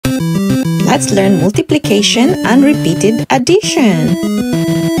Let's learn multiplication and repeated addition.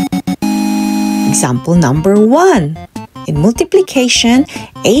 Example number 1. In multiplication,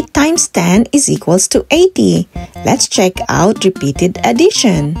 8 times 10 is equals to 80. Let's check out repeated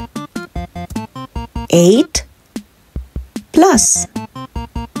addition. 8 plus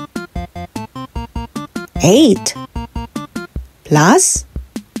 8 plus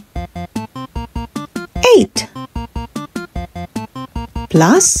 8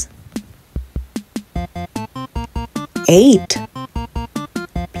 plus 8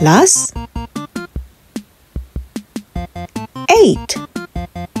 plus 8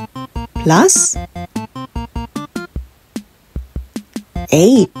 plus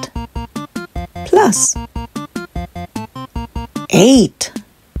 8 plus 8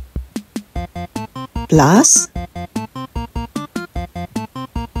 plus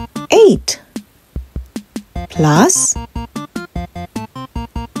 8 plus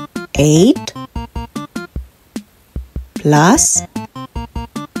 8 plus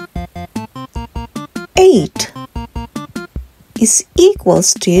 8 is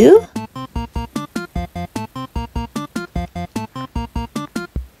equals to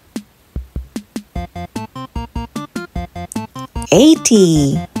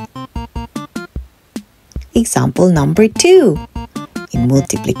 80. Example number 2. In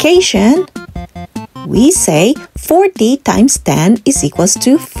multiplication, we say 40 times 10 is equals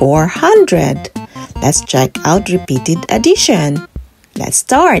to 400. Let's check out repeated addition. Let's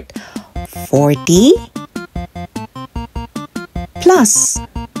start. 40 plus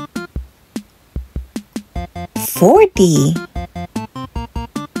 40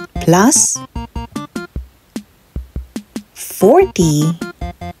 plus 40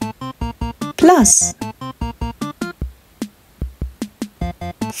 plus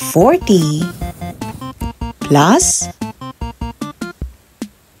 40 plus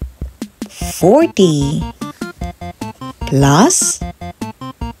 40 plus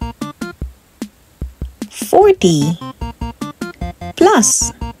 40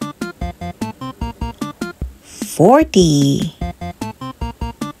 plus 40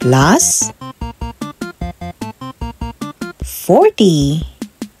 plus 40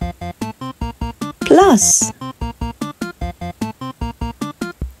 plus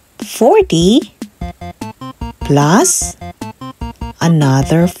 40 plus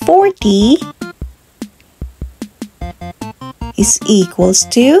another 40 is equals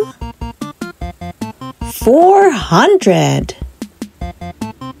to 400.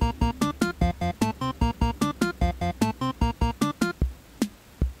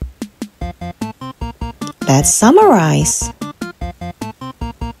 Let's summarize.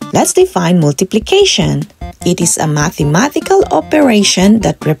 Let's define multiplication. It is a mathematical operation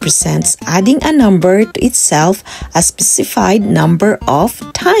that represents adding a number to itself a specified number of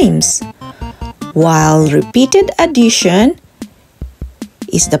times, while repeated addition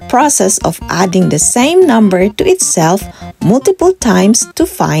is the process of adding the same number to itself multiple times to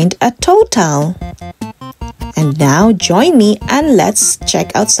find a total. And now join me and let's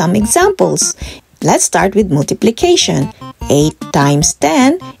check out some examples. Let's start with multiplication. 8 times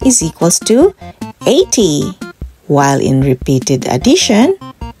 10 is equals to 80, while in repeated addition,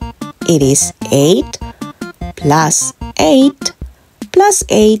 it is 8 plus 8 plus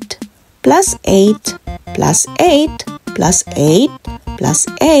 8 plus 8 plus 8 plus 8 plus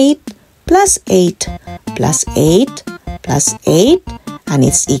 8 plus 8 plus 8 plus 8, and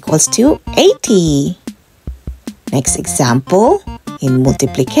it's equals to 80. Next example, in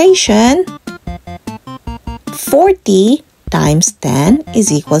multiplication, 40 times 10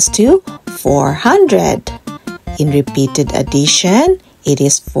 is equals to 400. In repeated addition, it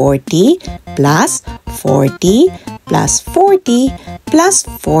is 40 plus 40 plus 40 plus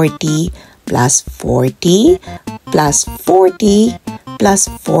 40 plus 40 plus 40 plus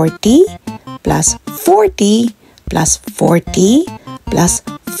 40 plus 40 plus 40 plus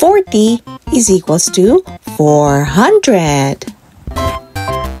 40 is equals to 400.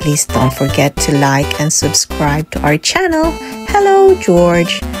 Please don't forget to like and subscribe to our channel. Hello,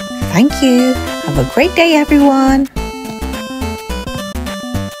 George. Thank you. Have a great day, everyone.